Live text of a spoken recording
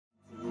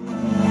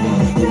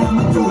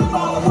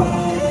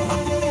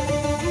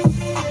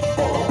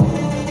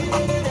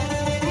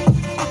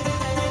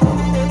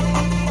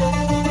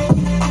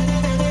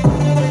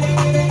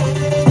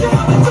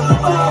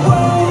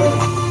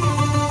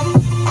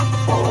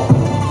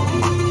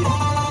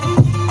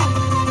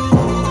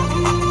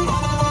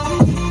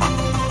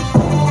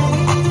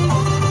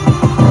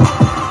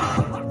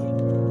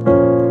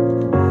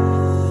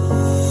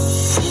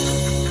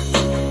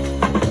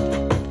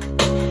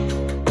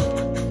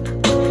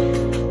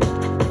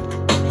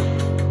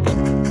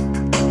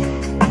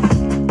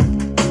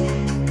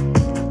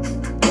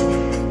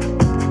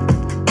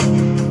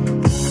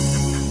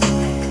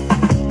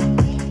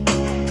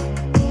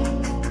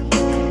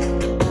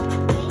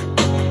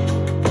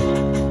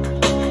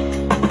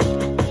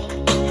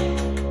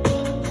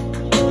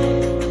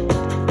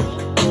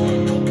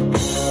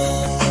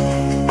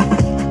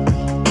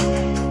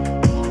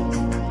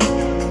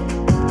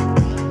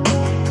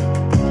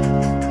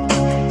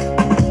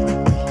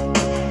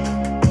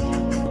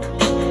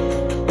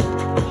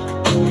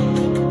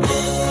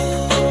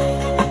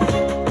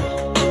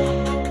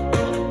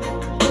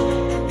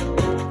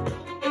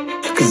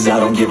I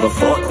don't give a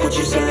fuck what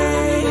you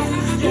say.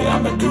 Yeah,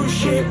 I'ma do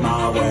shit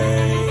my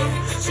way.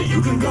 So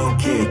you can go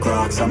kick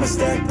rocks, I'ma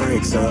stack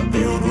bricks up,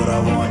 build what I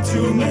want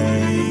to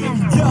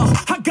make. Yo,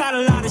 I got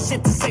a lot of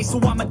shit to say, so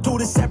I'ma do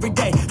this every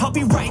day. I'll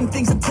be writing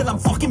things until I'm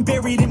fucking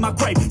buried in my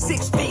grave.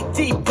 6 feet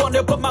deep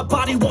under, but my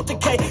body won't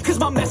decay. Cause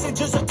my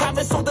messages are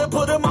timeless, so they'll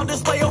put them on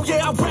display. Oh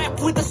yeah, I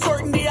rap with a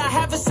certainty, I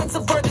have a sense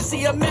of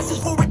urgency. A message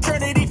for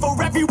eternity, for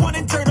everyone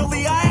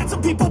internally. I had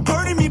some people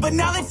burning me, but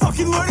now they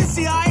fucking learn to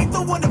see I ain't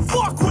the one to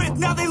fuck with.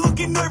 Now they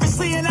looking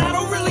nervously, and I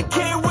don't really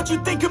care what you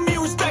think of me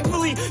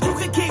respectfully. You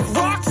can kick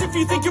rocks if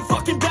you think you're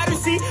fucking better,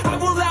 see. I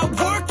will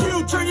outwork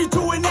you, turn you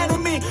to an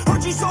enemy.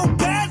 Hurt you so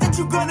bad that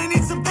you're gonna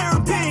need some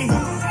therapy.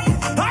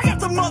 I got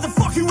the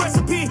motherfucking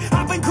recipe.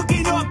 I've been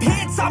cooking up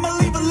hits, I'ma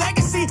leave a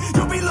legacy.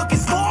 You'll be looking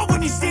small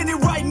when you're standing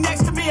right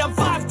next to me. I'm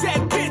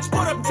 5'10", bitch,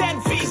 but I'm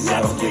 10 feet next to me.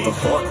 I don't give a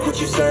fuck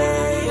what you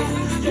say.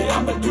 Yeah,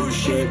 I'ma do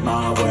shit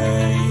my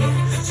way.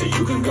 So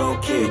you can go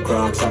kick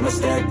rocks, I'ma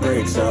stack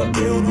bricks up,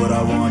 build what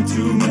I want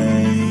to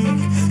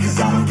make. Cause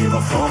I don't give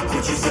a fuck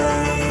what you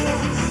say.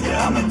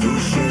 Yeah, I'ma do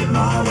shit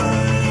my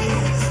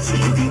way. So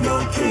you can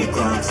go kick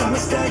rocks, I'ma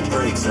stack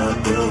bricks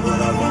up, build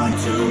what I want